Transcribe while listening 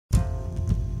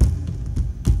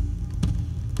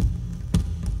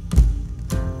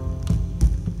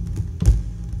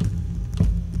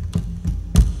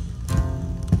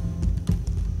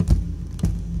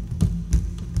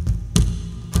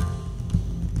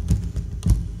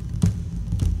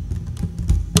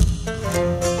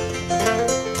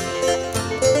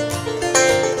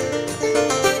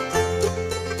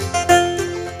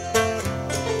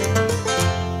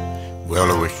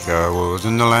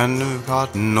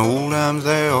cotton, old times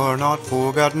they are not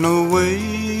forgotten.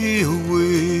 Away,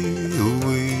 away,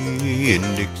 away in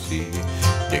Dixie,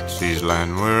 Dixie's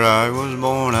land where I was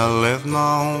born. I left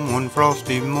my home one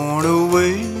frosty morn.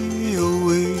 Away,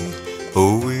 away,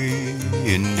 away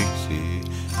in Dixie.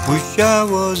 Wish I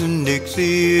was in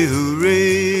Dixie,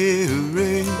 hooray,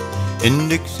 hooray. In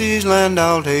Dixie's land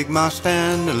I'll take my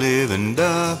stand to live and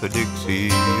die for Dixie.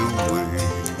 Away,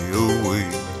 away,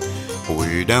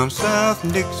 away down south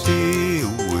in Dixie.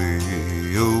 Away,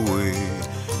 away,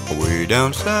 away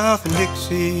down south in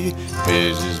Dixie.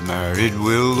 Mrs. married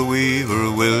Will the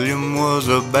Weaver. William was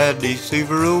a bad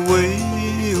deceiver. Away,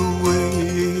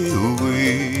 away,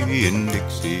 away in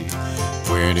Dixie.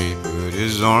 When he put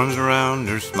his arms around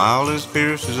her, smiled as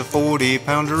fierce as a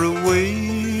 40-pounder.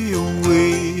 Away,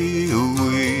 away,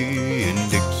 away in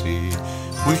Dixie.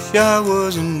 Wish I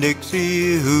was in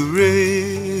Dixie,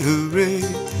 hooray, hooray.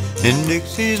 In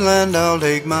Dixie's land I'll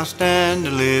take my stand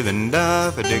to live and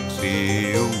die for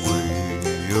Dixie.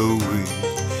 Away, away,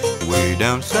 away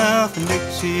down south in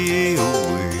Dixie.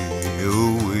 Away,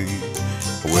 away,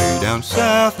 away down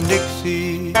south in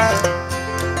Dixie.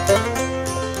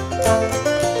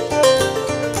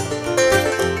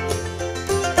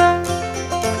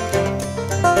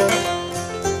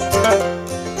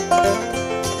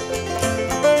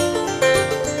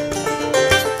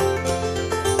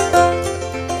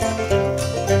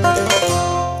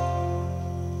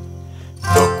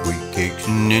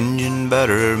 Indian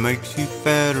batter makes you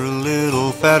fatter, a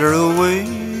little fatter. Away,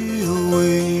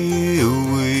 away,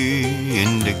 away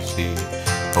in Dixie.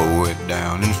 Pull it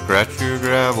down and scratch your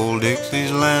gravel.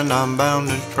 Dixie's land I'm bound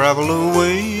to travel.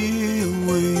 Away,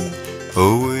 away,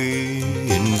 away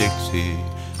in Dixie.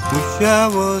 Wish I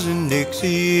was in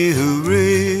Dixie,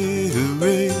 hooray,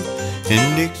 hooray.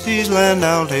 In Dixie's land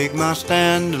I'll take my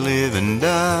stand to live and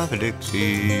die for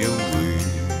Dixie. Away,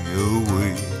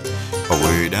 away,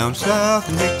 away down south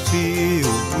in Dixie.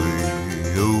 Away,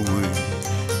 away,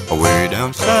 away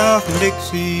down south in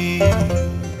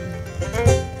Dixie.